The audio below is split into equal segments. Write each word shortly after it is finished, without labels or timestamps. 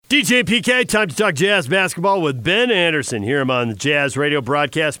DJ PK, time to talk Jazz basketball with Ben Anderson. Hear him on the Jazz radio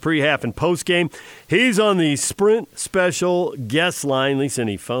broadcast, pre-half and post-game. He's on the Sprint Special guest line. At least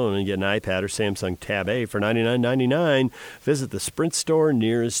any phone, and get an iPad or Samsung Tab A for $99.99. Visit the Sprint store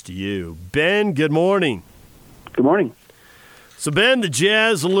nearest you. Ben, good morning. Good morning. So, Ben, the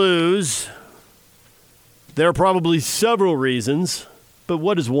Jazz lose. There are probably several reasons, but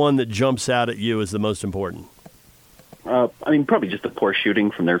what is one that jumps out at you as the most important? Probably just the poor shooting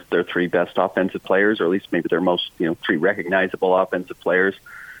from their three best offensive players, or at least maybe their most, three recognizable offensive players.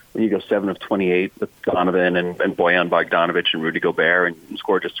 When you go 7 of 28 with Donovan and Bojan Bogdanovic and Rudy Gobert and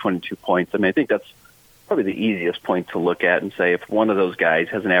score just 22 points, I think that's probably the easiest point to look at and say if one of those guys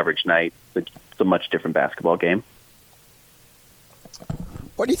has an average night, it's a much different basketball game.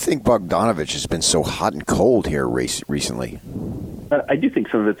 Why do you think Bogdanovic has been so hot and cold here recently? I do think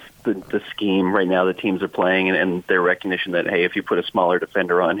some of it's the scheme right now the teams are playing and their recognition that, hey, if you put a smaller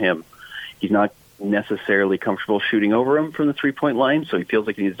defender on him, he's not necessarily comfortable shooting over him from the three-point line, so he feels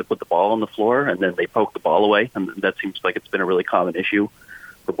like he needs to put the ball on the floor, and then they poke the ball away, and that seems like it's been a really common issue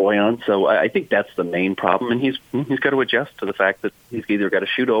for Bojan. So I think that's the main problem, and he's got to adjust to the fact that he's either got to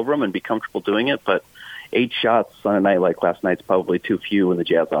shoot over him and be comfortable doing it, but 8 shots on a night like last night's probably too few when the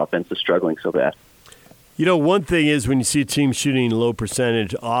Jazz offense is struggling so bad. One thing is when you see teams shooting low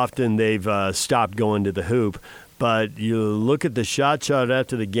percentage, often they've stopped going to the hoop. But you look at the shot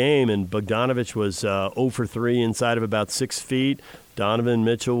after the game, and Bogdanovic was 0 for 3 inside of about 6 feet. Donovan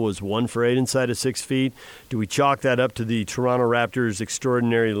Mitchell was 1 for 8 inside of 6 feet. Do we chalk that up to the Toronto Raptors'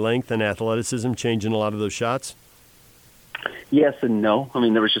 extraordinary length and athleticism changing a lot of those shots? Yes and no.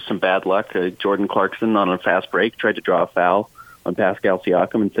 There was just some bad luck. Jordan Clarkson on a fast break tried to draw a foul on Pascal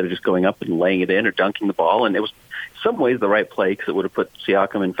Siakam instead of just going up and laying it in or dunking the ball. And it was in some ways the right play because it would have put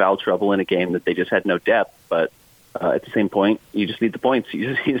Siakam in foul trouble in a game that they just had no depth. But at the same point, you just need the points.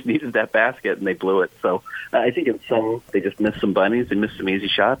 You just needed that basket, and they blew it. So I think in some, they just missed some bunnies. They missed some easy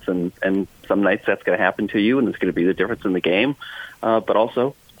shots, and some nights that's going to happen to you, and it's going to be the difference in the game. But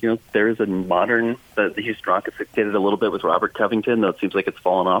also, there is a modern, the Houston Rockets did it a little bit with Robert Covington, though it seems like it's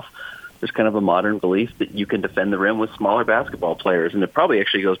fallen off. There's kind of a modern belief that you can defend the rim with smaller basketball players. And it probably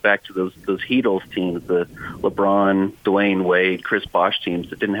actually goes back to those Heatles teams, the LeBron, Dwayne Wade, Chris Bosh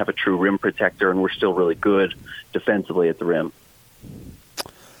teams that didn't have a true rim protector and were still really good defensively at the rim.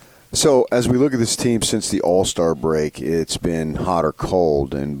 So as we look at this team since the All-Star break, it's been hot or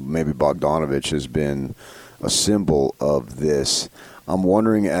cold, and maybe Bogdanovic has been a symbol of this. I'm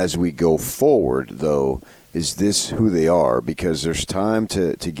wondering as we go forward, though, is this who they are? Because there's time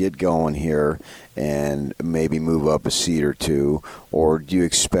to get going here and maybe move up a seed or two, or do you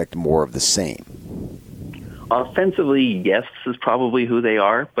expect more of the same? Offensively, yes, this is probably who they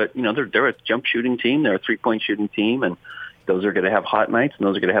are, but they're a jump shooting team, they're a three-point shooting team, and those are going to have hot nights and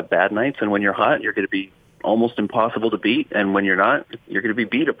those are going to have bad nights, and when you're hot, you're going to be almost impossible to beat, and when you're not, you're going to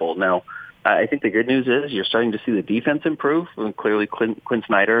be beatable. Now, I think the good news is you're starting to see the defense improve. And clearly, Quinn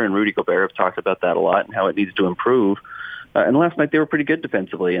Snyder and Rudy Gobert have talked about that a lot and how it needs to improve. And last night they were pretty good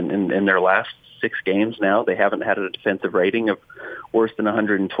defensively. And in their last 6 games now, they haven't had a defensive rating of worse than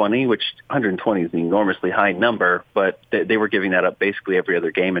 120, which 120 is an enormously high number, but they were giving that up basically every other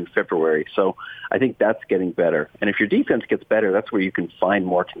game in February. So I think that's getting better. And if your defense gets better, that's where you can find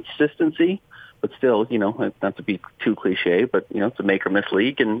more consistency. But still, not to be too cliche, but, it's a make-or-miss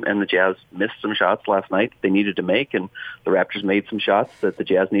league, and the Jazz missed some shots last night they needed to make, and the Raptors made some shots that the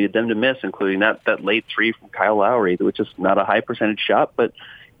Jazz needed them to miss, including that late 3 from Kyle Lowry, which is not a high-percentage shot, but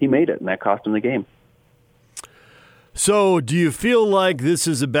he made it, and that cost him the game. So do you feel like this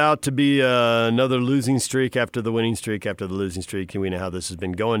is about to be another losing streak after the winning streak, after the losing streak? And we know how this has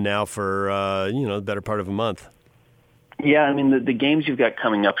been going now for, the better part of a month. Yeah, the games you've got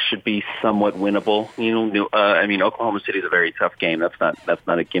coming up should be somewhat winnable. Oklahoma City is a very tough game. That's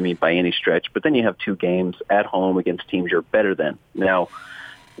not a gimme by any stretch. But then you have 2 games at home against teams you're better than. Now,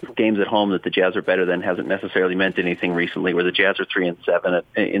 games at home that the Jazz are better than hasn't necessarily meant anything recently. Where the Jazz are 3-7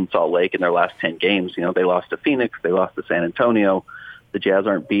 in Salt Lake in their last 10 games. They lost to Phoenix, they lost to San Antonio. The Jazz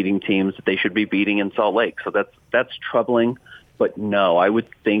aren't beating teams that they should be beating in Salt Lake. So that's troubling. But no, I would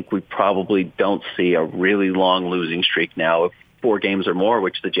think we probably don't see a really long losing streak now of 4 games or more,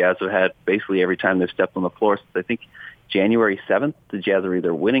 which the Jazz have had basically every time they've stepped on the floor. So I think January 7th, the Jazz are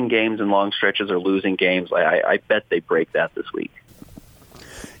either winning games in long stretches or losing games. I bet they break that this week.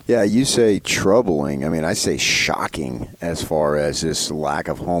 Yeah, you say troubling. I say shocking as far as this lack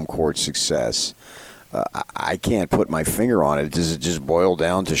of home court success. I can't put my finger on it. Does it just boil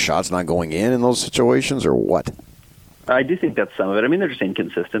down to shots not going in those situations, or what? I do think that's some of it. They're just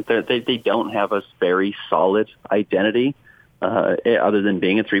inconsistent. They don't have a very solid identity. other than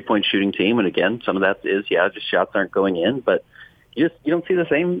being a three-point shooting team. And again, some of that is, just shots aren't going in, but you don't see the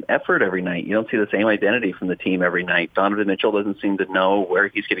same effort every night. You don't see the same identity from the team every night. Donovan Mitchell doesn't seem to know where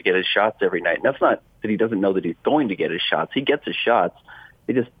he's going to get his shots every night. And that's not that he doesn't know that he's going to get his shots. He gets his shots.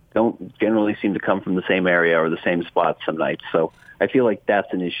 They just don't generally seem to come from the same area or the same spots some nights. So I feel like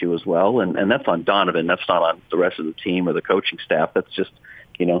that's an issue as well. And that's on Donovan. That's not on the rest of the team or the coaching staff. That's just,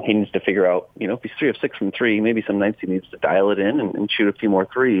 he needs to figure out, if he's 3 of 6 from 3, maybe some nights he needs to dial it in and shoot a few more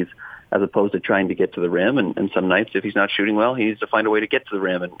threes, as opposed to trying to get to the rim. And some nights, if he's not shooting well, he needs to find a way to get to the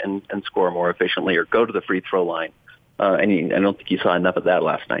rim and score more efficiently or go to the free throw line. I don't think you saw enough of that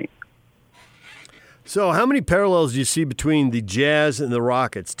last night. So how many parallels do you see between the Jazz and the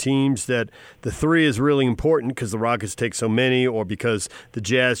Rockets, teams that the three is really important because the Rockets take so many, or because the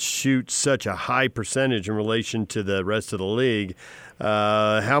Jazz shoot such a high percentage in relation to the rest of the league?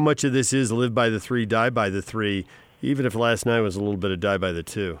 How much of this is live by the three, die by the three, even if last night was a little bit of die by the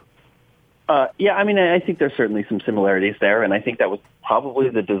two? I think there's certainly some similarities there, and I think that was probably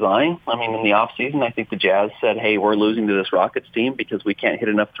the design. In the offseason, I think the Jazz said, hey, we're losing to this Rockets team because we can't hit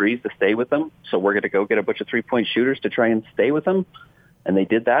enough threes to stay with them, so we're going to go get a bunch of three-point shooters to try and stay with them. And they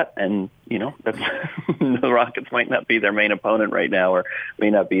did that, and, that's, the Rockets might not be their main opponent right now, or may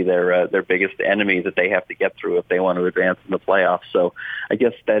not be their biggest enemy that they have to get through if they want to advance in the playoffs. So I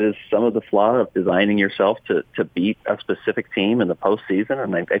guess that is some of the flaw of designing yourself to beat a specific team in the postseason,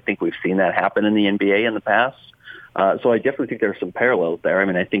 and I think we've seen that happen in the NBA in the past. So I definitely think there are some parallels there.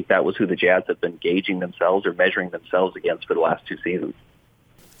 I think that was who the Jazz have been gauging themselves or measuring themselves against for the last 2 seasons.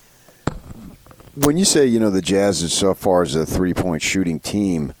 When you say, the Jazz is so far as a three-point shooting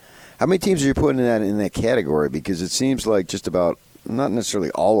team, how many teams are you putting in that category? Because it seems like just about, not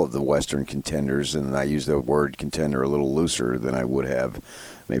necessarily all of the Western contenders, and I use the word contender a little looser than I would have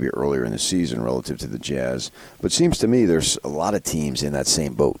maybe earlier in the season relative to the Jazz. But it seems to me there's a lot of teams in that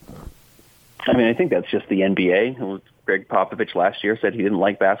same boat. I think that's just the NBA. Greg Popovich last year said he didn't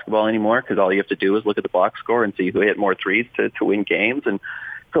like basketball anymore because all you have to do is look at the box score and see who hit more threes to win games. And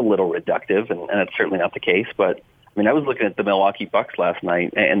it's a little reductive, and it's certainly not the case. But, I was looking at the Milwaukee Bucks last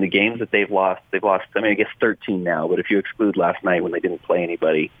night, and the games that they've lost, I guess 13 now, but if you exclude last night when they didn't play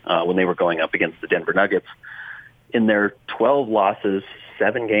anybody, when they were going up against the Denver Nuggets, in their 12 losses,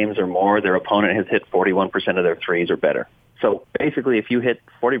 7 games or more, their opponent has hit 41% of their threes or better. So basically, if you hit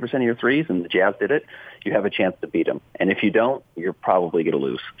 40% of your threes, and the Jazz did it, you have a chance to beat them. And if you don't, you're probably going to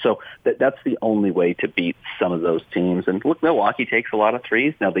lose. So that's the only way to beat some of those teams. And look, Milwaukee takes a lot of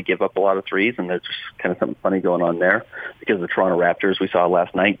threes. Now they give up a lot of threes, and there's just kind of something funny going on there because the Toronto Raptors we saw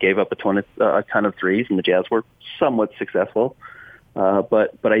last night gave up a ton of threes, and the Jazz were somewhat successful.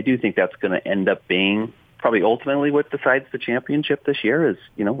 But I do think that's going to end up being probably ultimately what decides the championship this year is,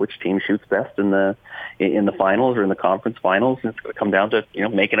 which team shoots best in the finals or in the conference finals. And it's going to come down to,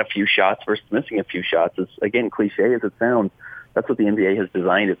 making a few shots versus missing a few shots. It's, again, cliche as it sounds, that's what the NBA has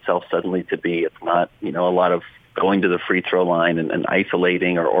designed itself suddenly to be. It's not, a lot of going to the free throw line and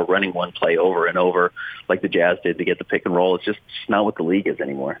isolating or running one play over and over like the Jazz did to get the pick and roll. It's just not what the league is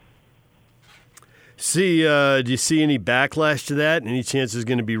anymore. Do you see any backlash to that? Any chance there's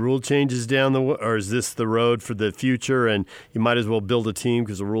going to be rule changes or is this the road for the future? And you might as well build a team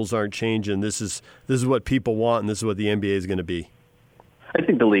because the rules aren't changing. This is what people want, and this is what the NBA is going to be. I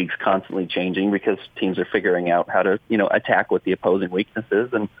think the league's constantly changing because teams are figuring out how to, attack what the opposing weakness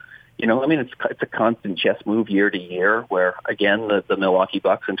is. And, it's a constant chess move year to year where, again, the Milwaukee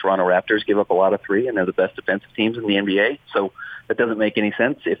Bucks and Toronto Raptors give up a lot of three, and they're the best defensive teams in the NBA. So that doesn't make any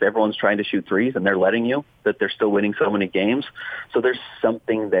sense if everyone's trying to shoot threes and they're letting you, that they're still winning so many games. So there's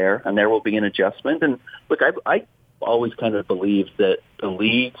something there, and there will be an adjustment. And look, I always kind of believed that the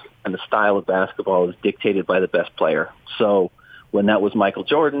league and the style of basketball is dictated by the best player. So when that was Michael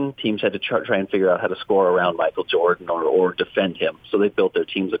Jordan, teams had to try and figure out how to score around Michael Jordan or defend him. So they built their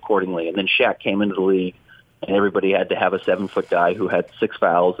teams accordingly. And then Shaq came into the league, and everybody had to have a 7-foot guy who had 6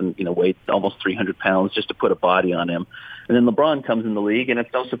 fouls and, weighed almost 300 pounds just to put a body on him. And then LeBron comes in the league, and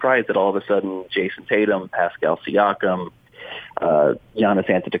it's no surprise that all of a sudden Jason Tatum, Pascal Siakam, Giannis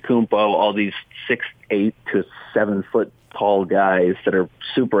Antetokounmpo, all these 6'8" to 7-foot tall guys that are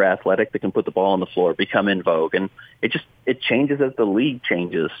super athletic that can put the ball on the floor become in vogue. And it changes as the league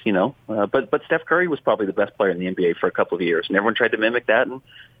changes, But Steph Curry was probably the best player in the NBA for a couple of years, and everyone tried to mimic that, and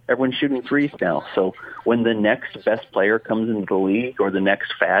everyone's shooting threes now. So when the next best player comes into the league or the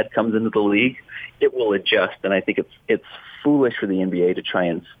next fad comes into the league, it will adjust. And I think it's foolish for the NBA to try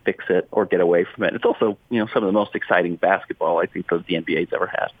and fix it or get away from it. It's also, some of the most exciting basketball I think that the NBA's ever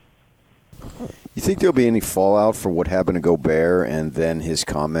had. You think there'll be any fallout for what happened to Gobert and then his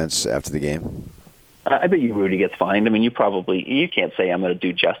comments after the game? I bet you Rudy gets fined. I mean, you can't say I'm going to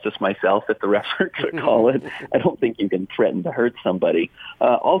do justice myself if the refs are going to call it. I don't think you can threaten to hurt somebody.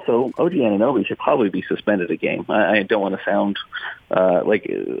 Also, OG Anunoby should probably be suspended a game. I don't want to sound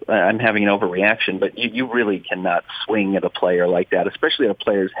like I'm having an overreaction, but you really cannot swing at a player like that, especially at a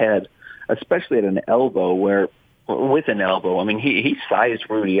player's head, especially at an elbow with an elbow. I mean, he sized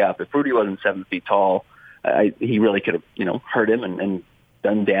Rudy up. If Rudy wasn't 7 feet tall, he really could have, hurt him and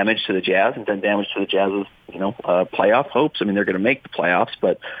done damage to the Jazz and done damage to the Jazz's, playoff hopes. I mean, they're going to make the playoffs,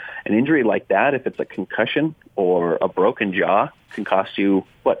 but an injury like that, if it's a concussion or a broken jaw, can cost you,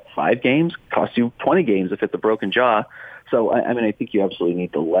 5 games? Cost you 20 games if it's a broken jaw. So, I think you absolutely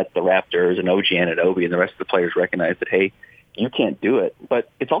need to let the Raptors and OG Anunoby and the rest of the players recognize that, hey, you can't do it. But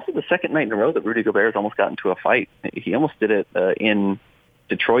it's also the second night in a row that Rudy Gobert has almost gotten into a fight. He almost did it in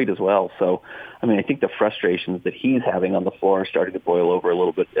Detroit as well. So, I think the frustrations that he's having on the floor are starting to boil over a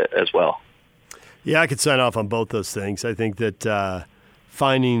little bit as well. Yeah, I could sign off on both those things. I think that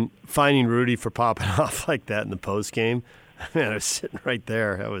finding Rudy for popping off like that in the post game, man, I was sitting right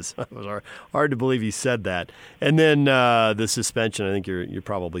there. That was hard to believe he said that. And then the suspension, I think you're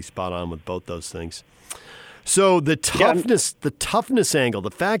probably spot on with both those things. So the toughness angle, the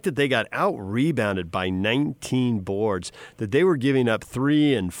fact that they got out-rebounded by 19 boards, that they were giving up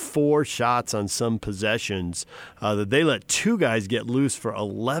 3 and 4 shots on some possessions, that they let 2 guys get loose for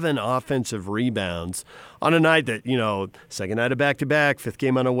 11 offensive rebounds on a night that, second night of back-to-back, 5th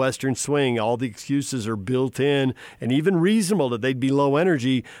game on a Western swing, all the excuses are built in and even reasonable that they'd be low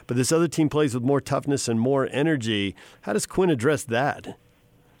energy, but this other team plays with more toughness and more energy. How does Quinn address that?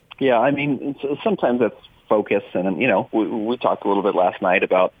 Yeah, sometimes that's focus, and we talked a little bit last night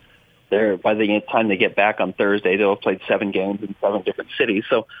about by the time they get back on Thursday, they'll have played 7 games in 7 different cities,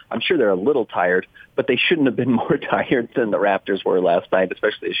 so I'm sure they're a little tired, but they shouldn't have been more tired than the Raptors were last night,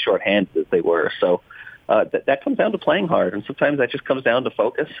 especially as shorthanded as they were. So that comes down to playing hard, and sometimes that just comes down to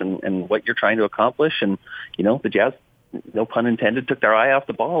focus and what you're trying to accomplish. And the Jazz, no pun intended, took their eye off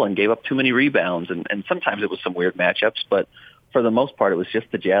the ball and gave up too many rebounds, and sometimes it was some weird matchups, but for the most part, it was just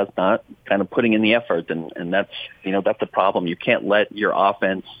the Jazz not kind of putting in the effort, and that's the problem. You can't let your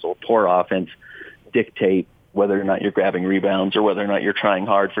offense or poor offense dictate whether or not you're grabbing rebounds or whether or not you're trying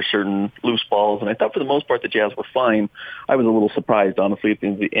hard for certain loose balls. And I thought for the most part the Jazz were fine. I was a little surprised, honestly, at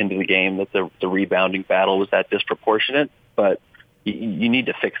the end of the game that the rebounding battle was that disproportionate, but you need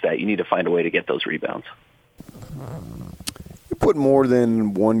to fix that. You need to find a way to get those rebounds. Put more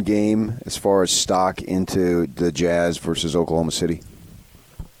than one game as far as stock into the Jazz versus Oklahoma City?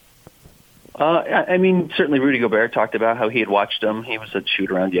 Certainly Rudy Gobert talked about how he had watched them. He was at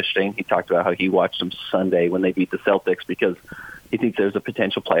shoot-around yesterday, and he talked about how he watched them Sunday when they beat the Celtics because he thinks there's a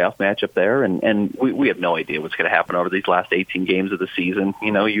potential playoff matchup there, and we have no idea what's going to happen over these last 18 games of the season.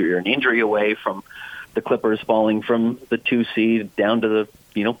 You're an injury away from the Clippers falling from the 2 seed down to the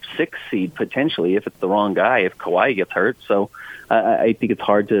 6 seed potentially if it's the wrong guy, if Kawhi gets hurt. So I think it's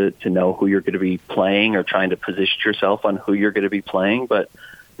hard to know who you're going to be playing or trying to position yourself on who you're going to be playing. But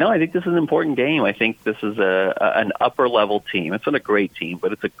no, I think this is an important game. I think this is an upper-level team. It's not a great team,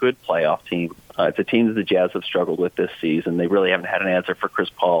 but it's a good playoff team. It's a team that the Jazz have struggled with this season. They really haven't had an answer for Chris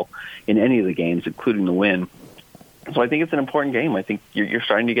Paul in any of the games, including the win. So I think it's an important game. I think you're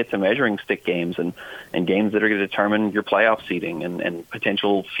starting to get to measuring stick games and games that are going to determine your playoff seeding and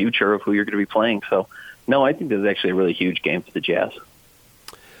potential future of who you're going to be playing. So, no, I think this is actually a really huge game for the Jazz.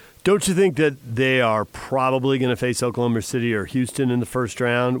 Don't you think that they are probably going to face Oklahoma City or Houston in the first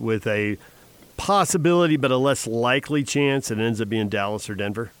round with a possibility but a less likely chance it ends up being Dallas or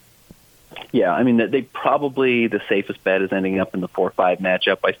Denver? Yeah, they probably the safest bet is ending up in the 4-5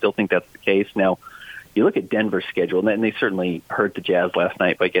 matchup. I still think that's the case. Now, you look at Denver's schedule, and they certainly hurt the Jazz last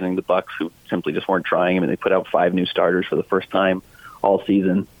night by getting the Bucks, who simply just weren't trying. They put out 5 new starters for the first time all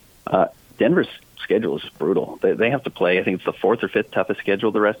season. Denver's schedule is brutal. They have to play, I think it's the 4th or 5th toughest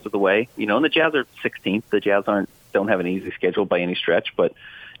schedule the rest of the way. And the Jazz are 16th. The Jazz don't have an easy schedule by any stretch, but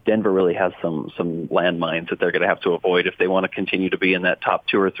Denver really has some landmines that they're going to have to avoid if they want to continue to be in that top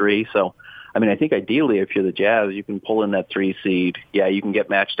 2 or 3. So, I think ideally if you're the Jazz, you can pull in that 3 seed. Yeah, you can get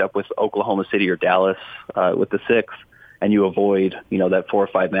matched up with Oklahoma City or Dallas with the 6, and you avoid, that 4 or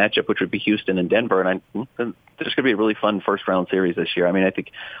 5 matchup, which would be Houston and Denver. And there's going to be a really fun first-round series this year. I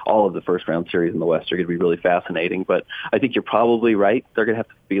think all of the first-round series in the West are going to be really fascinating. But I think you're probably right. They're going to have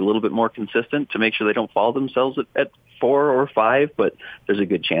to be a little bit more consistent to make sure they don't fall themselves at 4 or 5. But there's a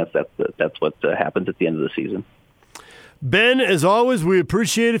good chance that's what happens at the end of the season. Ben, as always, we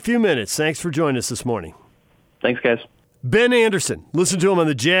appreciate a few minutes. Thanks for joining us this morning. Thanks, guys. Ben Anderson. Listen to him on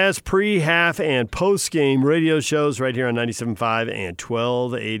the Jazz pre, half, and post-game radio shows right here on 97.5 and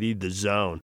 1280 The Zone.